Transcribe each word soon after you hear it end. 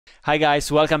Hi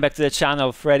guys, welcome back to the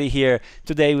channel. Freddy here.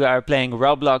 Today we are playing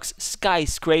Roblox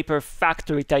Skyscraper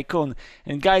Factory Tycoon.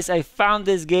 And guys, I found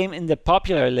this game in the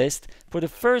popular list for the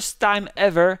first time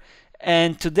ever.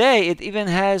 And today it even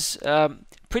has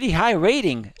pretty high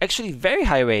rating, actually very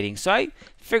high rating. So I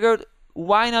figured,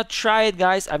 why not try it,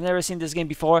 guys? I've never seen this game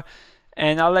before.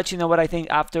 And I'll let you know what I think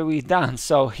after we're done.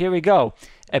 So here we go.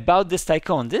 About this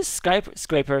tycoon. This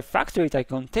Skyscraper Factory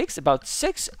Tycoon takes about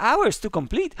 6 hours to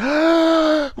complete.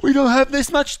 We don't have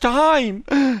this much time.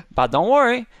 But don't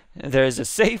worry, there is a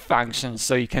save function,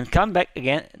 so you can come back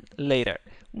again later.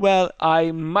 Well,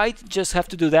 I might just have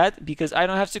to do that because I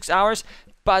don't have 6 hours.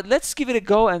 But let's give it a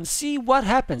go and see what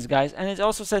happens, guys. And it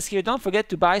also says here, don't forget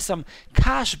to buy some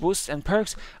cash boosts and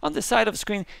perks on the side of the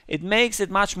screen. It makes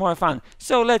it much more fun.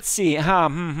 So let's see.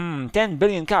 10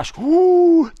 billion cash.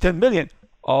 Ooh, 10 billion.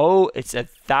 Oh, it's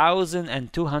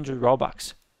 1,200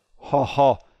 Robux. Ho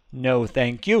ho. No,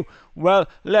 thank you. Well,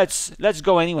 let's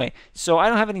go anyway. So I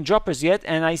don't have any droppers yet,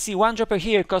 and I see one dropper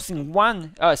here costing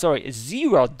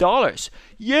 $0.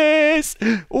 Yes.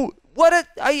 Oh, what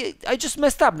I just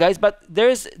messed up, guys. But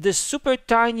there's this super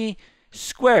tiny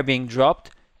square being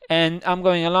dropped, and I'm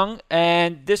going along,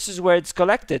 and this is where it's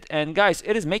collected. And guys,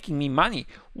 it is making me money.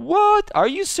 What? Are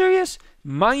you serious?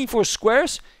 Money for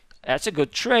squares? That's a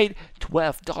good trade.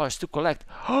 $12 to collect.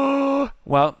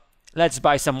 Well, let's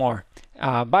buy some more.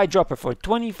 Buy dropper for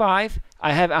 25.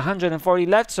 I have 140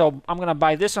 left, so I'm gonna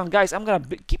buy this one, guys. I'm gonna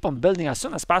keep on building as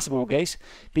soon as possible, guys,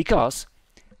 because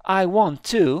I want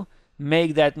to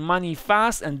make that money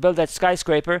fast and build that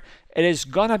skyscraper. It is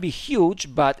gonna be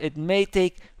huge, but it may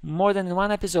take more than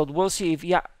one episode. We'll see. If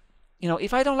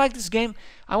if I don't like this game,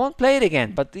 I won't play it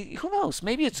again. But who knows?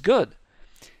 Maybe it's good.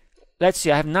 Let's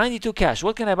see, I have 92 cash.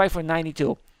 What can I buy for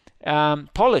 92?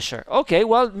 Polisher. Okay,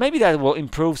 well, maybe that will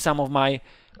improve some of my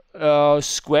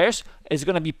squares. It's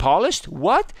going to be polished.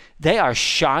 What? They are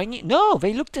shiny? No,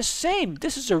 they look the same.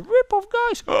 This is a rip-off,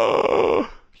 guys.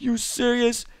 You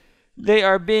serious? They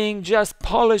are being just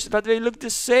polished, but they look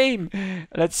the same.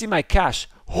 Let's see my cash.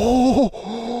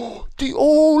 Oh,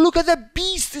 look at that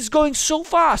beast. It's going so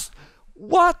fast.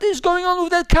 What is going on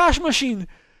with that cash machine?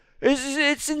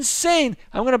 It's insane.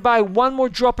 I'm gonna buy one more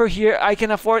dropper here. I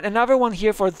can afford another one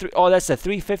here for that's a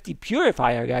 350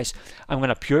 purifier, guys. I'm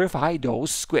gonna purify those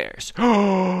squares.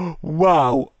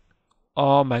 Wow.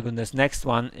 Oh my goodness. Next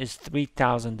one is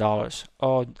 $3,000.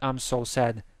 Oh, I'm so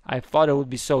sad. I thought it would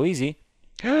be so easy.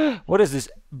 What is this?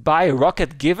 Buy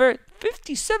rocket giver?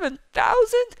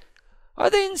 57,000? Are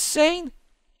they insane?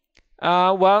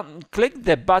 Well, click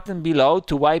the button below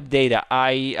to wipe data.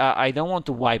 I don't want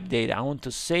to wipe data. I want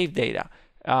to save data.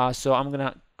 So I'm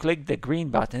gonna click the green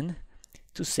button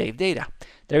to save data.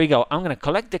 There we go. I'm gonna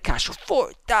collect the cash.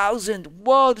 4,000.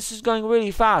 Whoa, this is going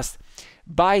really fast.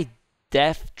 Buy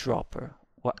death dropper.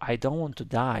 Well, I don't want to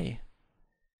die.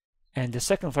 And the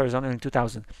second floor is only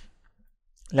 2,000.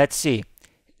 Let's see.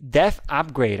 Death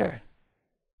upgrader.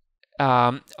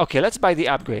 Okay, let's buy the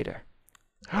upgrader.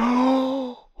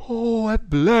 Oh, a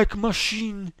black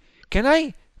machine. Can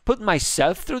I put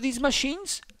myself through these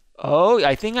machines? Oh,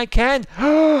 I think I can.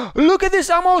 Look at this.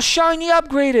 I'm all shiny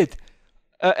upgraded.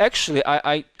 Actually,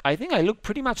 I think I look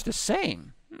pretty much the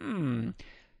same. Am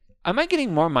I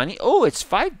getting more money? Oh, it's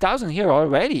 5,000 here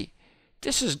already.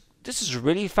 This is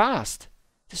really fast.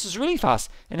 This is really fast.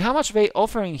 And how much are they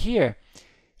offering here?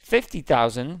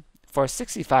 50,000 for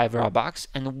 65 Robux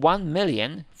and 1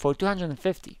 million for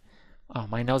 250. Oh,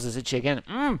 my nose is itchy again.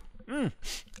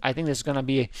 I think this is gonna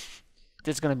be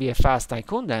a fast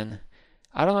tycoon then.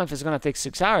 I don't know if it's gonna take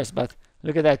 6 hours, but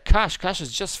look at that cash. Cash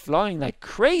is just flowing like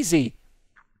crazy.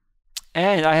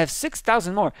 And I have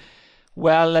 6,000 more.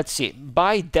 Well, let's see.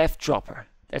 Buy death dropper.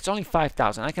 That's only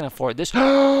 5,000. I can afford this.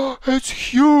 It's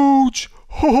huge.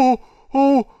 Oh,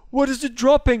 what is it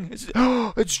dropping?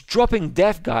 It's dropping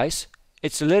death, guys.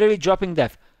 It's literally dropping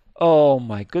death. Oh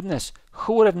my goodness.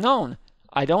 Who would have known?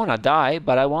 I don't want to die,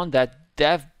 but I want that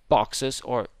death boxes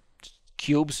or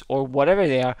cubes or whatever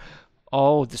they are.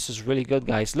 Oh, this is really good,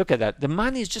 guys. Look at that. The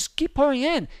money is just keep pouring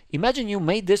in. Imagine you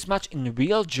made this much in a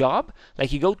real job.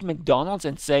 Like you go to McDonald's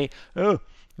and say, oh,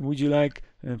 would you like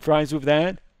fries with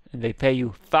that? And they pay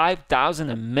you 5,000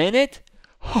 a minute.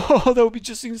 Oh, that would be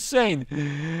just insane.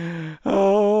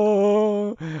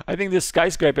 Oh, I think this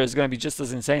skyscraper is going to be just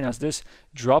as insane as this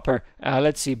dropper.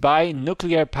 Let's see. Buy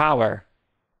nuclear power.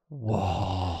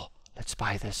 Whoa, let's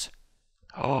buy this.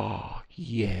 Oh,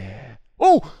 yeah.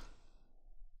 Oh,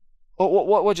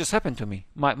 what just happened to me?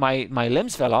 My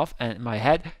limbs fell off and my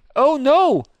head. Oh,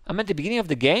 no. I'm at the beginning of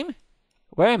the game.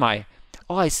 Where am I?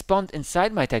 Oh, I spawned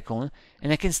inside my tycoon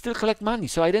and I can still collect money.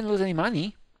 So I didn't lose any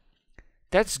money.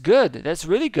 That's good. That's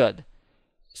really good.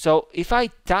 So if I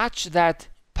touch that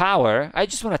power, I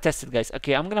just want to test it, guys.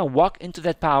 Okay, I'm gonna walk into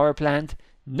that power plant,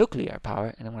 nuclear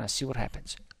power, and I'm gonna see what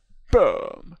happens.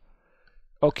 Boom.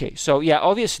 Okay, so yeah,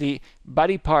 obviously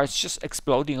body parts just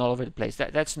exploding all over the place.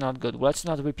 That's not good. Let's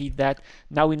not repeat that.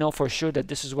 Now we know for sure that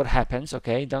this is what happens.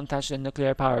 Okay, don't touch the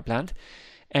nuclear power plant.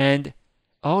 And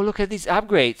oh, look at these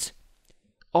upgrades.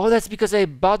 Oh, that's because I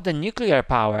bought the nuclear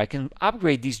power. I can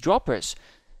upgrade these droppers.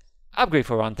 Upgrade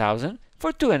for 1,000,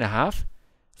 for 2.5,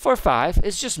 for 5.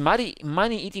 It's just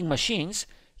money-eating machines,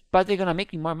 but they're gonna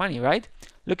make me more money, right?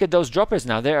 Look at those droppers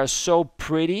now. They are so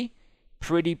pretty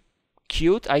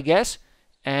cute, I guess,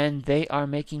 and they are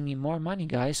making me more money,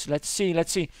 guys. Let's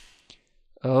see.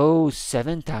 Oh,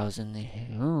 7,000.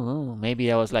 Ooh, maybe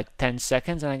that was like 10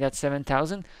 seconds and I got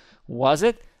 7,000. Was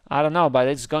it? I don't know, but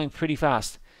it's going pretty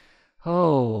fast.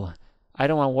 Oh, I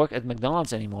don't want to work at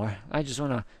McDonald's anymore. I just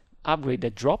want to upgrade the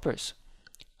droppers.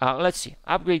 Let's see.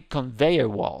 Upgrade conveyor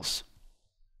walls.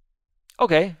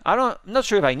 Okay, I'm not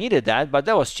sure if I needed that, but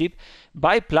that was cheap.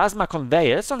 Buy plasma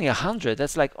conveyor. That's only 100.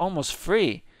 That's like almost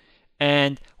free.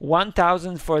 And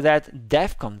 1,000 for that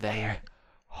death conveyor.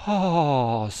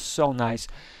 Oh, so nice.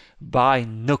 Buy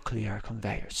nuclear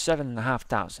conveyor.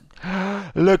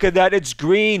 7,500. Look at that. It's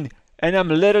green. And I'm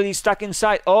literally stuck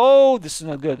inside. Oh, this is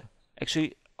not good.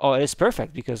 Actually, oh, it is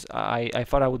perfect because I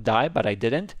thought I would die, but I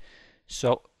didn't.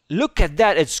 So look at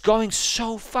that. It's going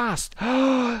so fast.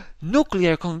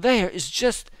 Nuclear conveyor is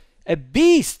just a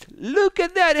beast. Look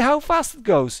at that. How fast it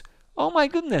goes. Oh my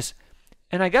goodness.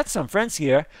 And I got some friends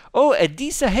here. Oh,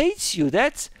 Adisa hates you.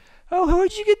 That's... Oh,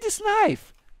 where'd you get this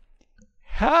knife?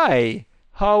 Hi.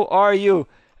 How are you?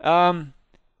 I'm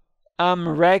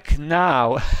wrecked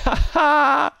now.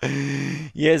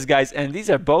 Yes, guys. And these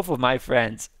are both of my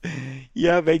friends.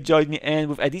 Yeah, they joined me. And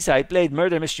with Adisa, I played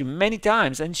Murder Mystery many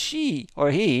times. And she,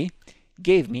 or he,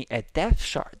 gave me a Death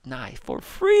Shard knife for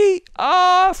free.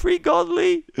 Ah, free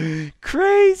godly.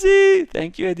 Crazy.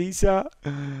 Thank you, Adisa.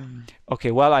 Okay,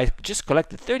 well, I just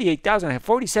collected 38,000. I have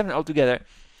 47 altogether.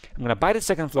 I'm gonna buy the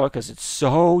second floor because it's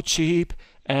so cheap.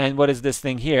 And what is this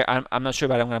thing here? I'm not sure,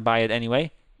 but I'm gonna buy it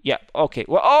anyway. Yeah, okay.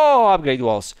 Well, oh, upgrade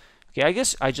walls. Okay, I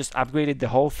guess I just upgraded the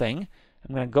whole thing.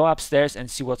 I'm gonna go upstairs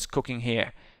and see what's cooking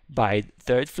here. By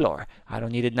third floor. I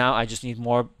don't need it now. I just need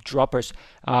more droppers.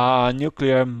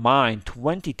 Nuclear mine,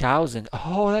 20,000.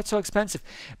 Oh, that's so expensive.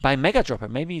 Buy mega dropper.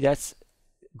 Maybe that's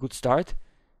a good start.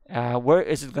 Where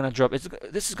is it gonna drop?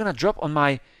 This is gonna drop on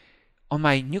my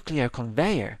nuclear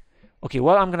conveyor. Okay,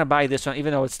 well, I'm gonna buy this one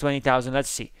even though it's 20,000. Let's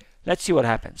see. Let's see what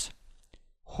happens.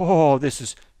 Oh, this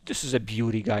is a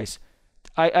beauty, guys.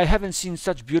 I haven't seen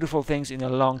such beautiful things in a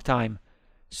long time.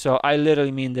 So I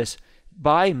literally mean this.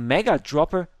 Buy mega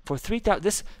dropper for 3,000.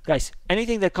 This, guys,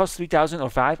 anything that costs 3,000 or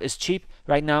 5 is cheap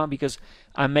right now because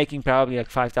I'm making probably like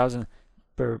 5,000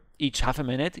 per each half a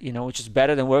minute, you know, which is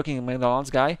better than working in McDonald's,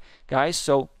 guys.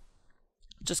 So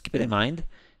just keep it in mind.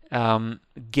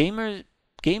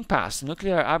 Game Pass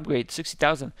nuclear upgrade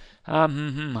 60,000.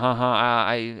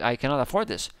 I cannot afford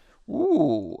this.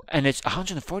 Ooh, and it's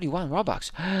 141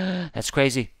 Robux. That's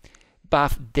crazy. Buy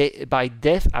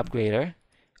Death Upgrader.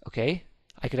 Okay,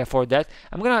 I could afford that.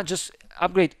 I'm gonna just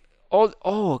upgrade all.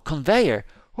 Oh, conveyor.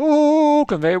 Oh,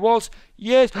 conveyor walls.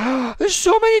 Yes. There's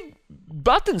so many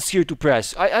buttons here to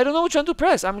press. I don't know which one to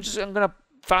press. I'm gonna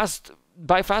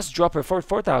buy fast dropper for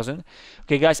 4,000.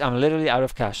 Okay, guys, I'm literally out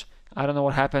of cash. I don't know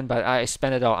what happened, but I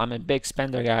spent it all. I'm a big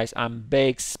spender, guys. I'm a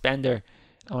big spender.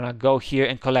 I wanna go here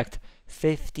and collect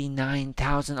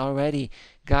 59,000 already.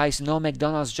 Guys, no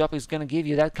McDonald's job is gonna give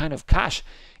you that kind of cash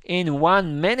in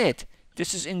 1 minute.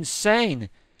 This is insane.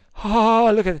 Oh,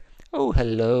 look at... Oh,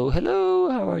 hello,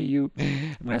 how are you?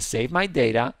 I'm gonna save my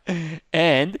data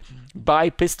and buy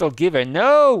pistol giver.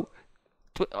 No!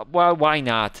 Well, why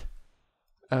not?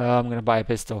 I'm gonna buy a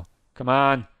pistol. Come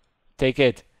on, take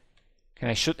it. Can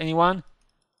I shoot anyone?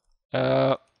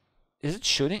 Is it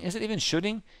shooting? Is it even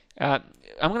shooting? I'm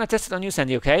gonna test it on you,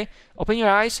 Sandy, okay? Open your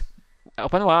eyes.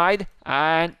 Open wide.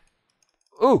 And...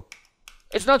 Oh!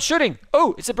 It's not shooting!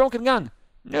 Oh, it's a broken gun.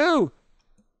 No!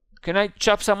 Can I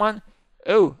chop someone?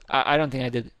 Oh, I don't think I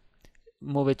did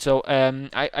move it. So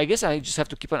I guess I just have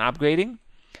to keep on upgrading.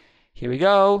 Here we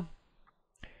go.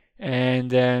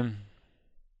 And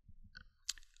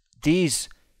these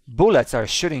bullets are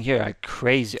shooting here like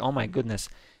crazy. Oh my goodness.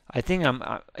 I think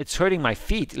it's hurting my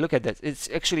feet. Look at that. It's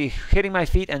actually hitting my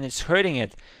feet and it's hurting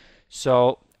it.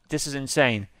 So this is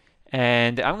insane.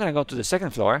 And I'm gonna go to the second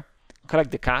floor,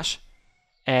 collect the cash,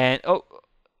 and oh,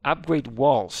 upgrade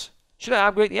walls. Should I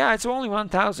upgrade? Yeah, it's only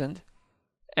 1,000.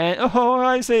 And oh,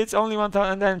 I say it's only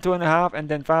 1,000, and then 2.5, and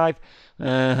then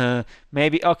 5.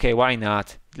 Maybe. Okay, why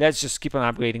not? Let's just keep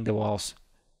on upgrading the walls.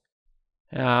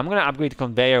 I'm gonna upgrade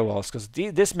conveyor walls because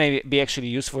this may be actually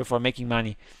useful for making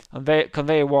money.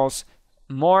 Conveyor walls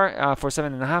more for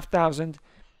 7,500,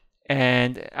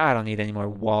 and I don't need any more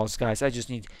walls, guys. I just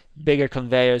need bigger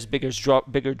conveyors, bigger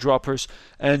droppers,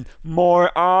 and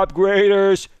more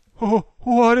upgraders. Oh,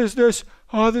 what is this?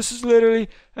 Oh, this is literally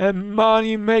a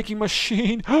money-making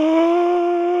machine.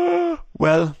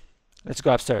 Well, let's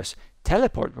go upstairs.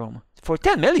 Teleport room for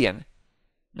 10 million.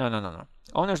 No.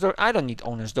 Owner's door. I don't need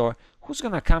owner's door. Who's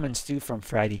gonna come and steal from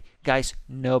Friday? Guys,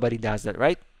 nobody does that,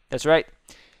 right? That's right.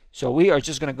 So we are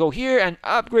just gonna go here and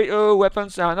upgrade. Oh,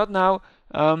 weapons. Not now.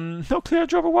 Nuclear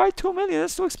dropper. Why 2 million?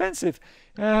 That's too expensive.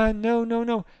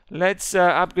 No. Let's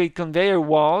upgrade conveyor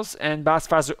walls and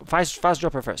fast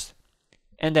dropper first,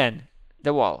 and then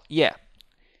the wall. Yeah.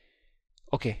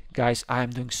 Okay, guys, I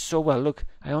am doing so well. Look,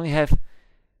 I only have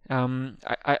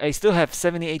I still have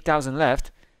 78,000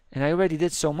 left, and I already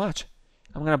did so much.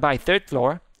 I'm gonna buy third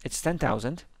floor. It's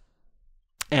 10,000,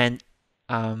 and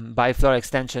buy floor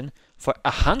extension for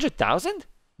 100,000.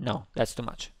 No, that's too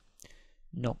much.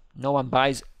 No one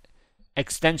buys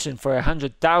extension for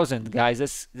 100,000, guys.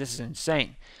 This is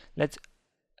insane. Let's.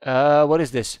 What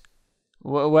is this?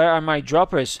 Where are my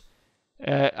droppers?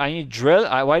 I need drill.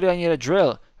 Why do I need a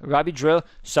drill? Ruby drill,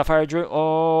 sapphire drill,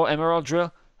 oh, emerald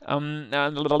drill.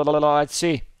 Let's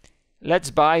see. Let's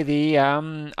buy the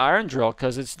iron drill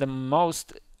because it's the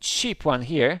most cheap one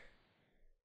here.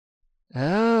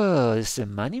 Oh, this is a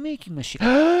money-making machine.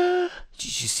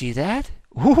 Did you see that?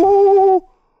 Ooh,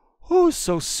 oh,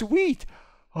 so sweet.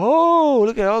 Oh,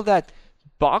 look at all that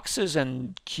boxes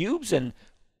and cubes and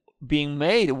being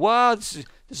made. Wow, this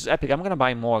is epic. I'm gonna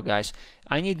buy more, guys.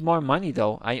 I need more money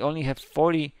though. I only have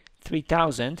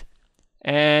 43,000,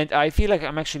 and I feel like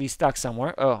I'm actually stuck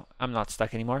somewhere. Oh, I'm not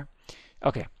stuck anymore.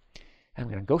 Okay, I'm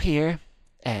gonna go here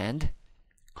and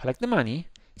collect the money,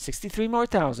 63 more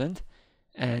thousand,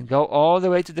 and go all the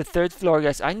way to the third floor,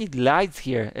 guys. I need lights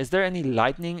here. Is there any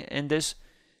lightning in this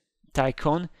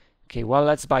tycoon? Okay, well,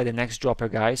 let's buy the next dropper,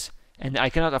 guys. And I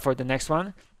cannot afford the next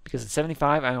one because it's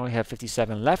 75. I only have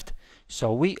 57 left.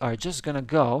 So we are just gonna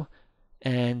go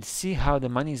and see how the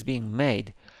money is being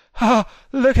made. Ha!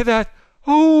 Look at that!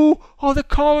 Oh, all the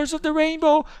colors of the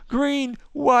rainbow! Green,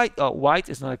 white. Oh, white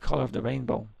is not a color of the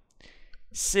rainbow.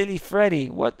 Silly Freddy,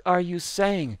 what are you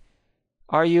saying?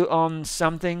 Are you on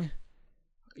something?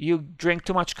 You drink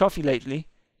too much coffee lately,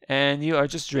 and you are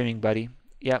just dreaming, buddy.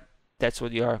 Yep, that's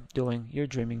what you are doing. You're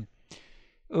dreaming.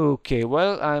 Okay,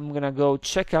 well, I'm gonna go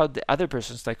check out the other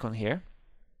person's tycoon here,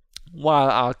 while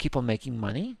I'll keep on making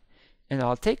money, and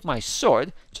I'll take my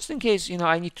sword just in case, you know,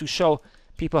 I need to show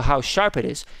people how sharp it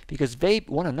is, because they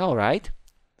want to know, right?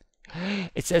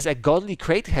 It says a godly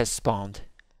crate has spawned,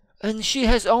 and she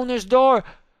has owner's door.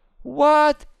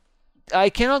 What? I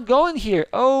cannot go in here.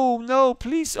 Oh no,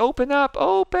 please open up.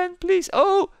 Open, please.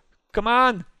 Oh, come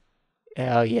on.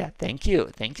 Oh yeah, thank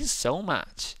you so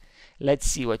much. Let's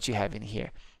see what you have in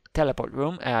here. Teleport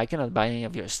room. I cannot buy any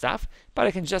of your stuff, but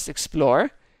I can just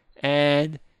explore.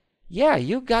 And yeah,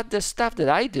 you got the stuff that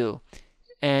I do.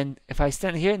 And if I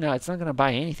stand here now, it's not gonna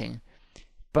buy anything,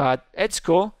 but it's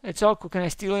cool. It's all cool. Can I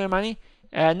steal your money?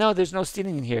 No, there's no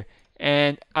stealing in here.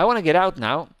 And I want to get out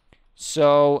now.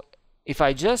 So if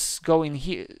I just go in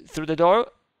here through the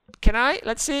door, can I?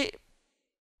 Let's see.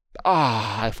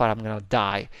 Ah, I thought I'm gonna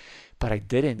die, but I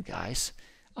didn't, guys.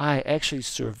 I actually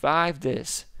survived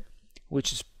this,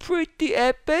 which is pretty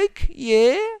epic.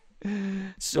 Yeah.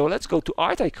 So let's go to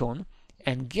our tycoon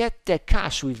and get the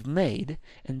cash we've made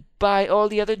and buy all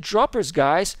the other droppers,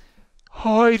 guys.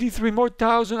 Oh, 83 more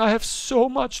thousand. I have so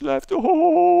much left.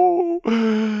 Oh,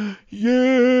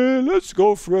 yeah. Let's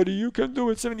go, Freddy. You can do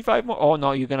it. 75 more. Oh,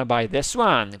 no, you're going to buy this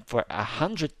one for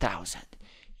 100,000.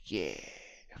 Yeah.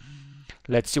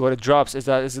 Let's see what it drops. Is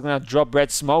it going to drop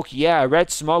red smoke? Yeah, red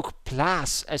smoke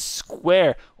plus a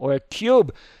square or a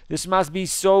cube. This must be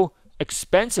so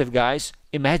expensive, guys.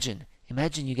 Imagine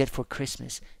you get for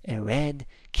Christmas a red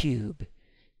cube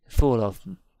full of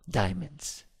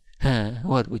diamonds.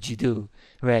 What would you do?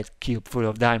 Red cube full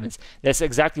of diamonds. That's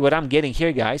exactly what I'm getting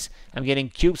here, guys. I'm getting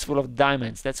cubes full of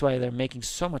diamonds. That's why they're making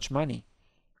so much money.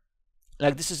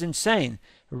 Like, this is insane.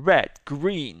 Red,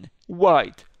 green,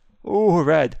 white. Oh,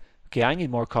 red. Okay, I need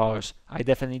more colors. I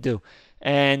definitely do.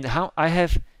 And how I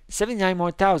have 79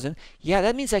 more thousand. Yeah,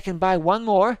 that means I can buy one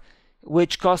more,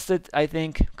 which costed, I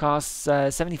think, costs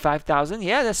 75,000.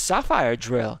 Yeah, the sapphire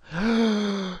drill.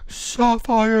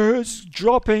 Sapphires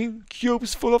dropping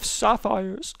cubes full of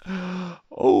sapphires.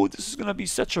 Oh, this is gonna be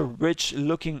such a rich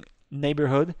looking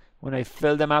neighborhood when I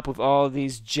fill them up with all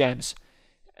these gems.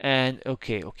 And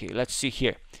okay, let's see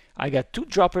here. I got 2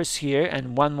 droppers here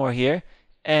and 1 more here,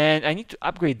 and I need to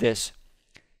upgrade this.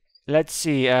 let's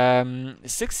see,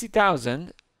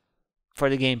 60,000 for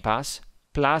the Game Pass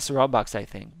plus Robux, I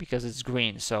think, because it's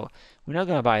green. So we're not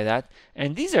gonna buy that.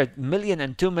 And these are million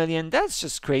and 2 million. That's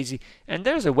just crazy. And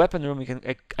there's a weapon room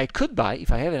I could buy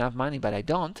if I have enough money, but I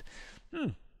don't.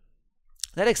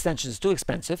 That extension is too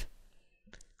expensive.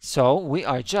 So we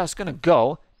are just gonna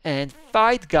go and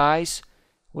fight, guys.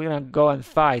 We're gonna go and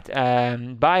fight.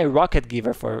 Buy a rocket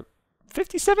giver for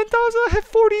 57,000. I have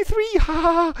 43.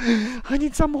 I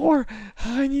need some more.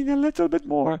 I need a little bit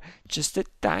more. Just a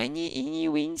tiny, eeny,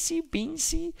 weensy,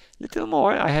 beansy little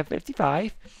more. I have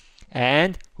 55.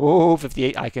 And, oh,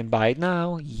 58. I can buy it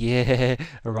now. Yeah,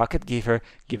 a rocket giver.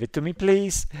 Give it to me,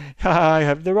 please. I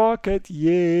have the rocket.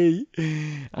 Yay.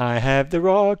 I have the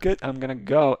rocket. I'm gonna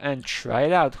go and try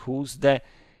it out. Who's the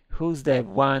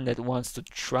one that wants to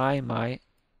try my...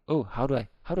 Oh, how do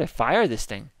I fire this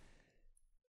thing?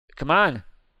 Come on.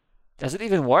 Does it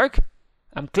even work?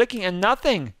 I'm clicking and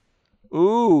nothing.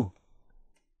 Ooh.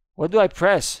 What do I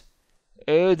press?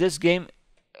 Oh, this game,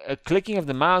 clicking of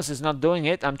the mouse is not doing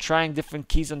it. I'm trying different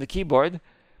keys on the keyboard.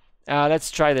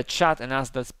 Let's try the chat and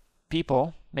ask those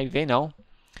people. Maybe they know.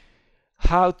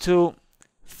 How to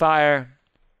fire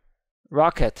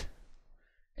rocket.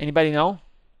 Anybody know?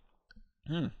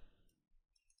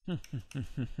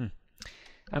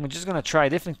 I'm just gonna try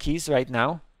different keys right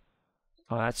now.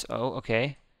 Oh, that's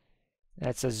okay.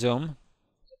 That's a zoom.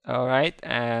 All right.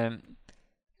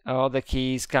 All the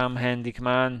keys come handy. Come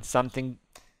on, something's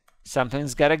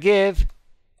gotta give.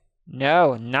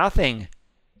 No, nothing.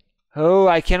 Oh,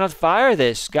 I cannot fire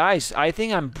this, guys. I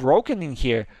think I'm broken in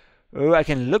here. Oh, I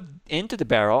can look into the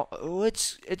barrel. Oh,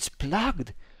 it's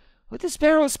plugged. Oh, this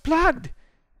barrel is plugged.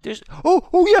 There's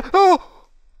oh yeah. Oh.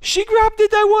 She grabbed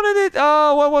it. I wanted it.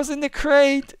 Oh, what was in the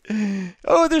crate?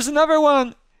 Oh, there's another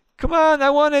one. Come on, I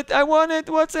want it. I want it.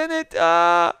 What's in it?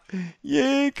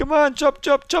 Yeah, come on.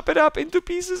 Chop it up into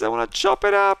pieces. I want to chop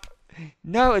it up.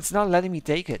 No, it's not letting me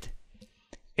take it.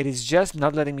 It is just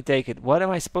not letting me take it. What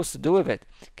am I supposed to do with it?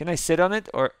 Can I sit on it?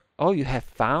 Or, oh, you have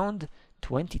found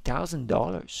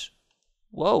 $20,000.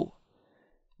 Whoa.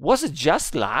 Was it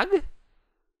just lag?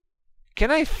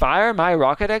 Can I fire my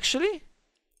rocket actually?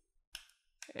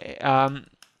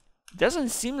 Doesn't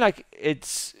seem like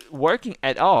it's working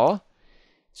at all.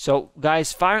 So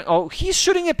guys, firing. Oh, he's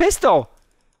shooting a pistol.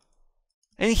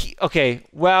 And okay,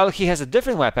 well, he has a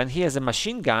different weapon. He has a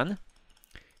machine gun.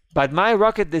 But my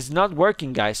rocket is not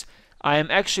working, guys. I am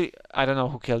actually, I don't know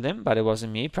who killed him, but it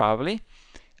wasn't me, probably.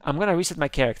 I'm gonna reset my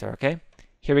character, okay?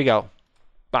 Here we go.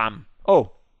 Bam.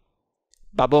 Oh.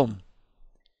 Ba-boom.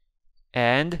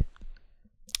 And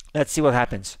let's see what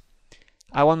happens.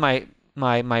 I want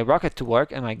my rocket to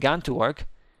work and my gun to work.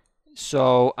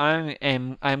 So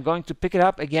I'm going to pick it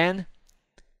up again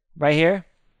right here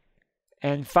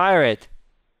and fire it.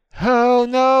 Oh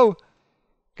no,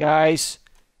 guys,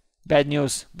 bad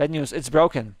news, it's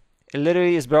broken. It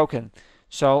literally is broken.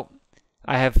 So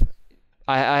I have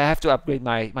to upgrade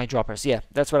my droppers. Yeah,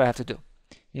 that's what I have to do.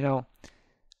 You know,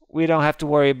 we don't have to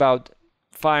worry about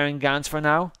firing guns for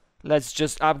now. Let's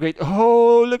just upgrade.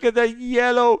 Oh, look at that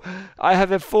yellow. I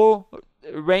have a full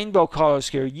rainbow colors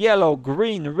here. Yellow,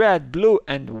 green, red, blue,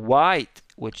 and white,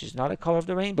 which is not a color of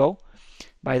the rainbow.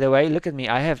 By the way, look at me.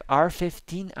 I have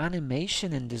R15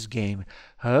 animation in this game.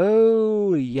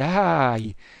 Oh, yeah.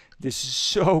 This is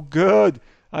so good.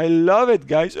 I love it,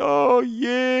 guys. Oh,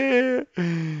 yeah.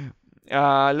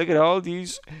 Look at all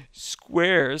these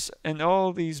squares and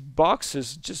all these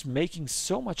boxes just making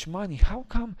so much money. How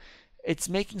come it's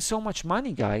making so much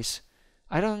money, guys?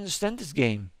 I don't understand this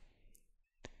game.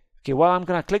 Okay, well, I'm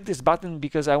gonna click this button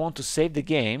because I want to save the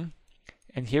game.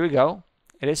 And here we go.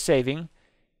 It is saving.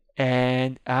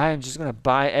 And I'm just gonna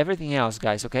buy everything else,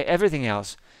 guys, okay? Everything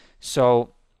else.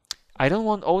 So I don't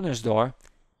want owner's door,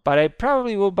 but I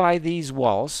probably will buy these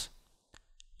walls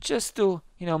just to,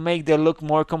 you know, make them look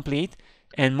more complete.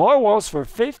 And more walls for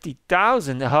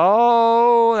 50,000.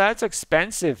 Oh, that's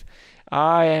expensive.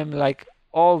 I am like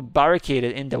all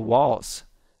barricaded in the walls,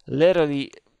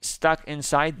 literally stuck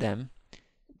inside them.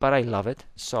 But I love it,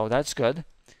 so that's good.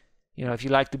 You know, if you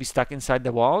like to be stuck inside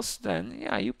the walls, then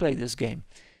yeah, you play this game.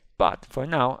 But for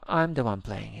now, I'm the one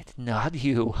playing it, not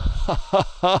you.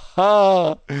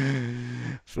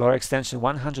 Floor extension,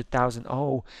 100,000.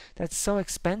 Oh, that's so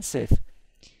expensive.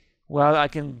 Well, I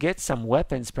can get some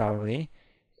weapons probably.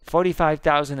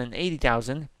 45,000 and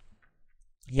 80,000.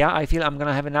 Yeah, I feel I'm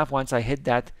gonna have enough once I hit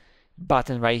that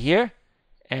button right here.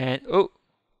 And oh,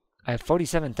 I have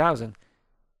 47,000.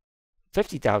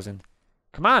 50,000.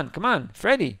 Come on,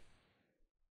 Freddy.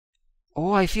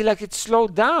 Oh, I feel like it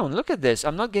slowed down. Look at this.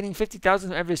 I'm not getting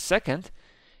 50,000 every second,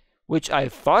 which I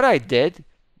thought I did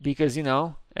because, you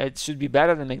know, It should be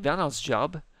better than McDonald's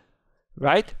job,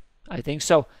 right? I think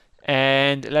so.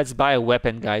 And let's buy a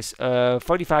weapon, guys.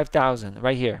 45,000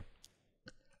 right here.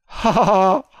 Ha ha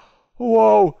ha!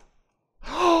 Whoa!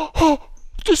 Oh,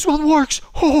 this one works!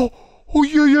 Oh, oh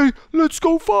yeah, yeah! Let's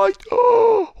go fight!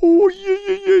 Oh yeah,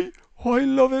 yeah, yeah! Oh, I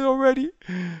love it already.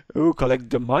 Oh, collect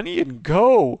the money and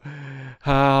go.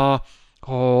 Oh,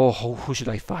 who should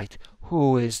I fight?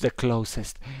 Who is the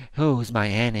closest? Who's my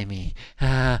enemy?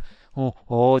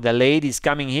 Oh, the lady's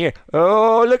coming here.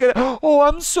 Oh, look at that. Oh,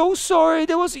 I'm so sorry.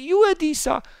 That was you,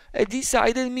 Edisa. Edisa,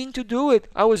 I didn't mean to do it.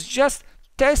 I was just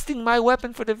testing my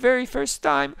weapon for the very first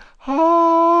time.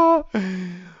 Ah,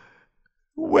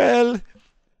 well,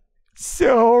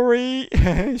 sorry.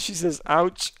 She says,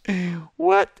 ouch.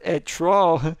 What a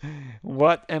troll.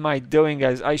 What am I doing,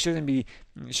 guys? I shouldn't be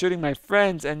shooting my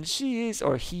friends, and she is,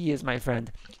 or he is my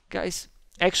friend. Guys,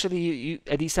 actually,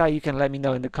 Edisa, you can let me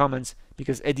know in the comments,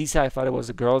 because Edisa, I thought it was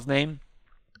a girl's name.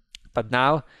 But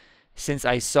now, since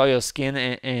I saw your skin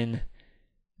in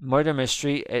Murder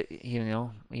Mystery, you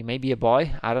know, you may be a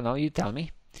boy. I don't know, you tell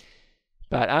me.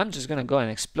 But I'm just gonna go and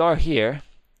explore here.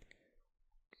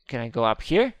 Can I go up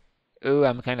here? Oh,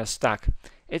 I'm kind of stuck.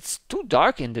 It's too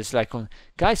dark in this tycoon.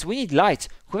 Guys, we need lights.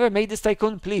 Whoever made this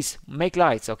tycoon, please make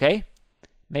lights, okay?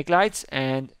 Make lights,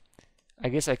 and I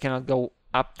guess I cannot go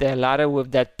up the ladder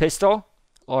with that pistol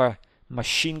or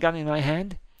machine gun in my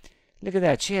hand. Look at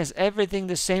that. She has everything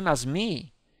the same as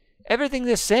me. Everything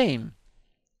the same.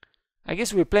 I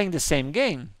guess we're playing the same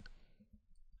game.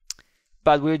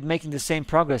 But we're making the same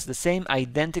progress, the same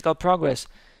identical progress.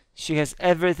 She has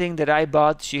everything that I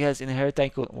bought. She has in her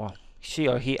tycoon. Well, she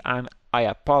or he, I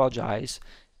apologize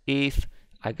if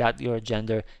I got your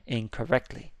gender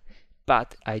incorrectly.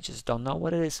 But I just don't know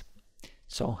what it is.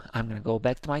 So I'm going to go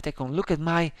back to my tycoon. Look at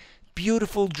my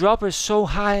beautiful droppers, so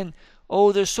high, and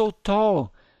oh, they're so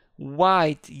tall.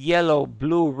 White, yellow,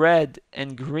 blue, red,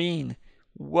 and green.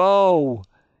 Whoa.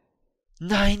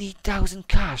 90,000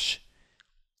 cash.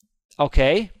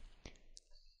 Okay.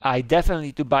 I definitely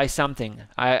need to buy something.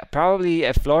 Probably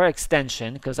a floor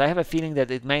extension, because I have a feeling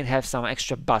that it might have some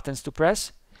extra buttons to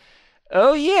press.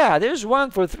 Oh yeah, there's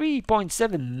one for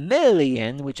 3.7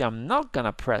 million, which I'm not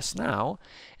gonna press now.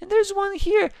 And there's one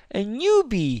here, a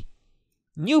newbie.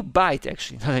 New byte,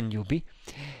 actually, not a newbie.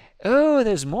 Oh,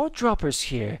 there's more droppers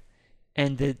here.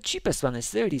 And the cheapest one is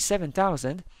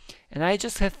 37,000. And I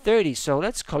just have 30, so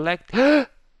let's collect.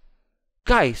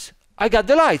 Guys, I got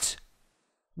the lights.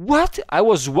 What? I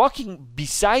was walking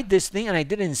beside this thing and I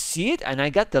didn't see it, and I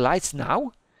got the lights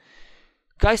now?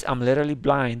 Guys, I'm literally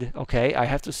blind. Okay, I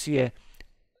have to see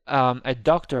a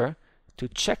doctor to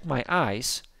check my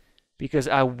eyes, because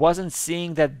I wasn't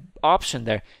seeing that option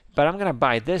there. But I'm gonna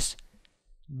buy this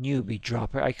newbie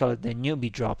dropper. I call it the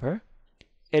newbie dropper.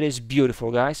 It is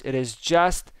beautiful, guys. It is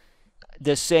just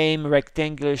the same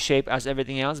rectangular shape as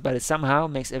everything else, but it somehow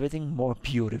makes everything more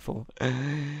beautiful.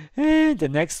 And the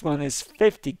next one is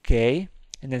 50k,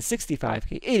 and then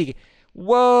 65k, 80k.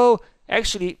 Whoa!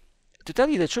 Actually, to tell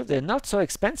you the truth, they're not so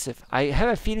expensive. I have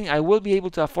a feeling I will be able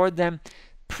to afford them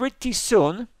pretty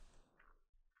soon.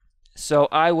 So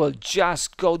I will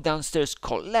just go downstairs,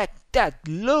 collect that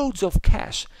loads of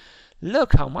cash.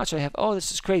 Look how much I have. Oh,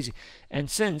 this is crazy. And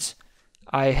since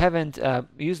I haven't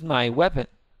used my weapon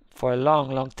for a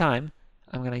long time,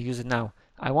 I'm gonna use it now.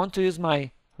 I want to use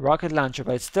my rocket launcher,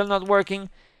 but it's still not working.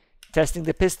 Testing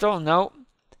the pistol. No.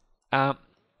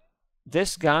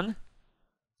 This gun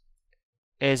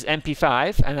is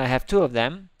MP5, and I have 2 of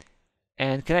them.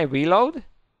 And can I reload?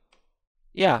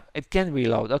 Yeah, it can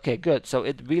reload. Okay, good. So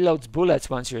it reloads bullets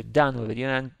once you're done with it.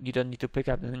 You don't need to pick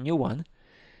up a new one.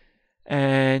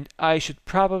 And I should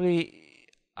probably,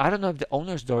 I don't know if the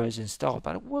owner's door is installed,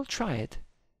 but we'll try it.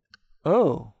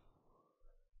 Oh,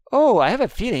 I have a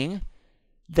feeling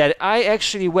that I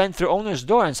actually went through owner's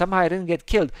door and somehow I didn't get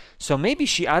killed. So maybe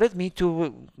she added me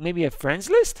to maybe a friends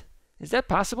list? Is that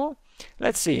possible?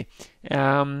 Let's see.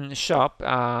 Shop.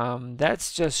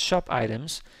 That's just shop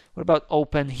items. What about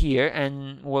open here?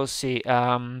 And we'll see.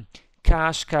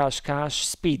 Cash,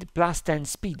 speed. Plus 10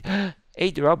 speed.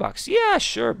 8 Robux. Yeah,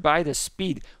 sure. Buy the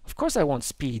speed. Of course I want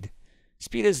speed.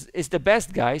 Speed is the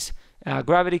best, guys.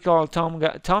 Gravity Coil,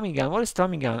 Tommy Gun. What is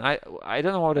Tommy Gun? I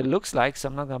don't know what it looks like, so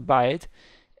I'm not gonna buy it.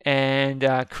 And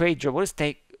crate drop. What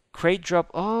is crate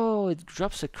drop? Oh, it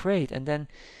drops a crate, and then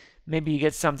maybe you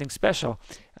get something special.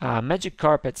 Magic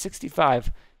carpet,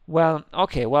 65. Well,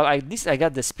 okay. Well, at least I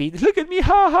got the speed. Look at me,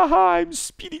 ha ha ha! I'm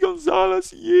Speedy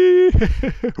Gonzalez, yeah!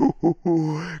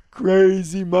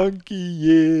 Crazy monkey,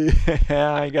 yeah!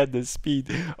 I got the speed.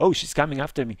 Oh, she's coming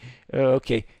after me.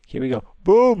 Okay, Here we go.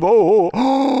 Boom. Oh,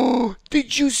 oh.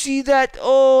 Did you see that?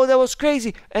 Oh, that was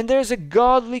crazy. And there's a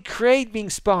godly crate being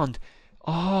spawned.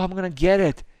 Oh, I'm gonna get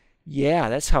it. Yeah,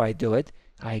 that's how I do it.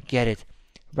 I get it.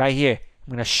 Right here.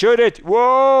 I'm gonna shoot it.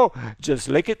 Whoa! Just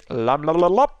lick it.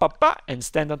 And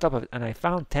stand on top of it. And I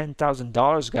found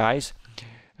 $10,000, guys.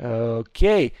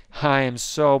 Okay. I am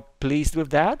so pleased with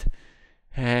that.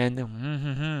 And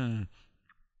I'm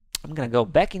gonna go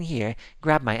back in here,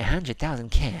 grab my 100,000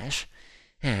 cash,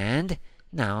 and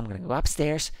now I'm gonna go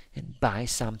upstairs and buy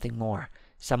something more.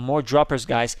 Some more droppers,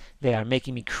 guys. They are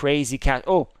making me crazy cash.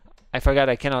 Oh, I forgot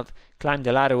I cannot climb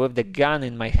the ladder with the gun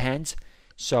in my hands.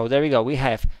 So there we go. We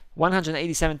have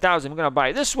 187,000. We're gonna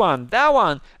buy this one, that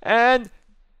one, and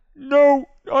no,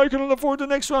 I cannot afford the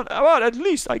next one. But at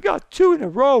least I got 2 in a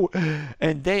row,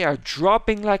 and they are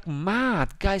dropping like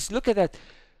mad, guys. Look at that.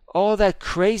 All that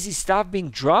crazy stuff being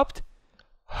dropped.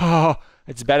 Oh,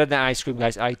 it's better than ice cream,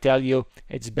 guys. I tell you,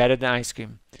 it's better than ice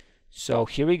cream. So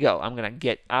here we go. I'm gonna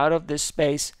get out of this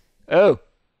space. Oh,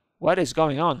 what is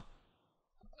going on?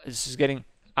 This is getting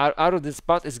out of this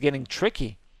spot is getting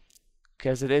tricky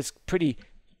because it is pretty,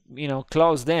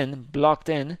 closed in, blocked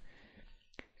in.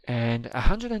 And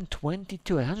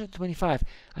 122, 125.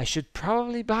 I should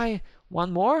probably buy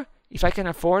one more if I can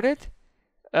afford it.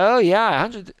 Oh yeah,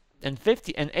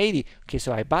 150 and 80. Okay,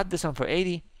 so I bought this one for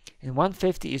 80, and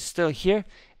 150 is still here.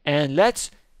 And let's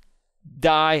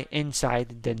die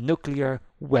inside the nuclear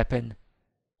weapon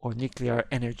or nuclear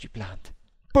energy plant.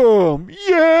 Boom!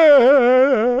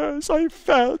 Yes! I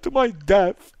fell to my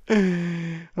death.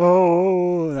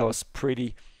 Oh, that was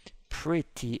pretty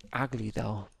ugly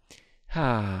though.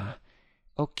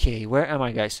 Okay, where am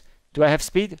I, guys? Do I have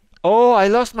speed? Oh, I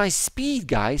lost my speed,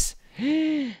 guys.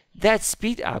 That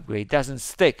speed upgrade doesn't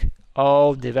stick.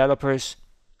 Oh, developers,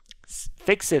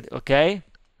 fix it, okay?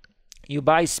 You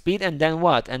buy speed and then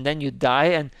what? And then you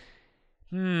die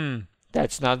and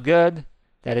that's not good.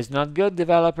 That is not good,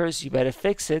 developers. You better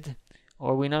fix it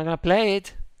or we're not gonna play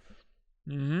it.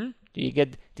 Did you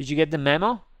get the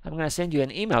memo? I'm gonna send you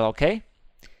an email, okay?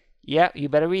 Yeah, you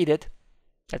better read it.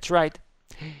 That's right.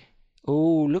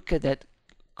 Oh, look at that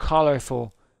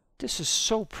colorful. This is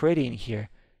so pretty in here.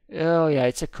 Oh yeah,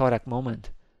 it's a Kodak moment.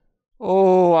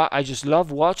 Oh, I just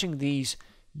love watching these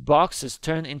boxes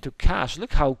turn into cash.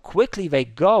 Look how quickly they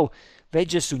go. They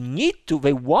just need to,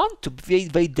 they want to,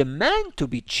 they demand to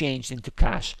be changed into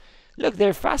cash. Look,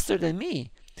 they're faster than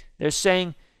me. They're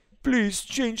saying, please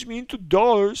change me into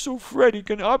dollars so Freddy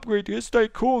can upgrade his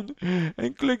tycoon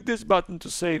and click this button to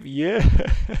save. Yeah.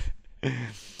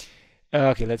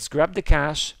 Okay, let's grab the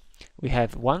cash. We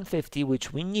have 150,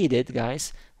 which we needed,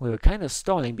 guys. We were kind of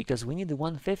stalling because we needed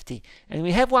 150. And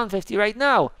we have 150 right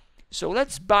now. So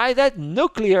let's buy that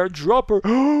nuclear dropper.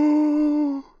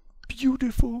 Oh,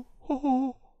 beautiful.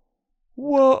 Oh,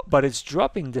 whoa. But it's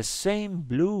dropping the same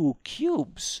blue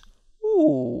cubes.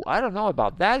 Ooh, I don't know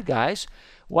about that, guys.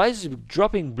 Why is it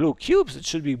dropping blue cubes? It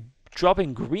should be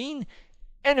dropping green,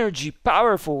 energy,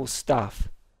 powerful stuff.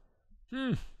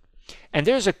 And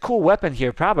there's a cool weapon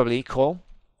here, probably, Cole.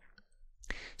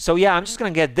 So yeah, I'm just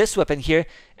gonna get this weapon here.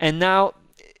 And now,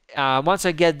 once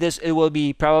I get this, it will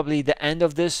be probably the end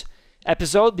of this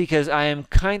episode because I am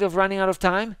kind of running out of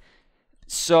time.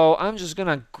 So I'm just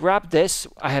gonna grab this.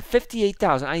 I have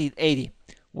 58,000. I need 80.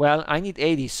 Well, I need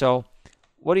 80. So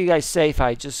what do you guys say if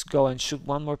I just go and shoot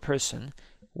one more person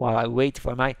while I wait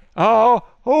for my... Oh,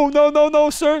 no,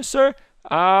 sir.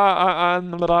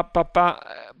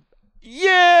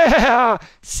 Yeah!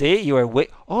 See, you are wait.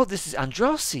 Oh, this is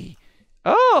Androssi.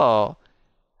 Oh,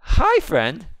 hi,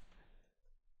 friend.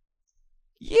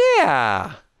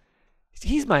 Yeah,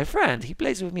 he's my friend. He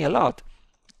plays with me a lot.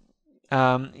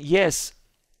 Yes,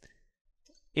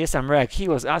 I'm Rek. He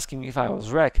was asking me if I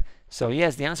was Rek. So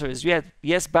yes, the answer is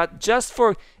yes, but just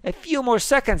for a few more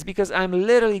seconds because I'm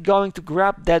literally going to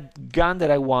grab that gun that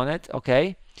I wanted.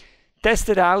 Okay, test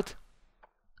it out.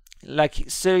 Like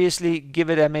seriously,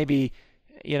 give it a maybe,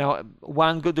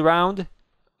 one good round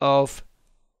of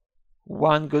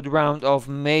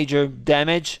major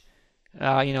damage,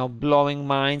 blowing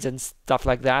mines and stuff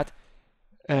like that.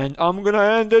 And I'm gonna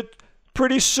end it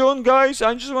pretty soon, guys.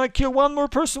 I just want to kill one more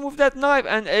person with that knife,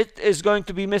 and it is going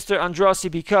to be Mr.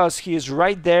 Androssi because he is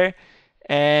right there,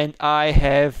 and I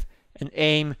have an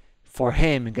aim for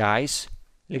him, guys.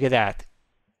 Look at that.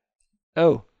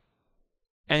 Oh.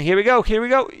 And here we go.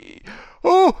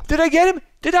 Oh, did I get him?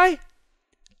 Did I?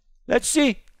 Let's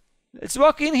see. Let's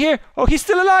walk in here. Oh, he's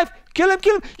still alive. Kill him.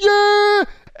 Yeah!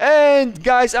 And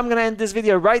guys, I'm gonna end this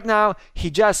video right now. He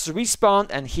just respawned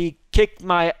and he kicked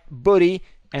my booty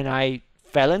and I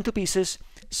fell into pieces.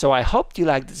 So I hope you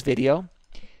liked this video.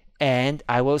 and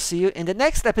I will see you in the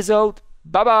next episode.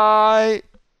 Bye bye.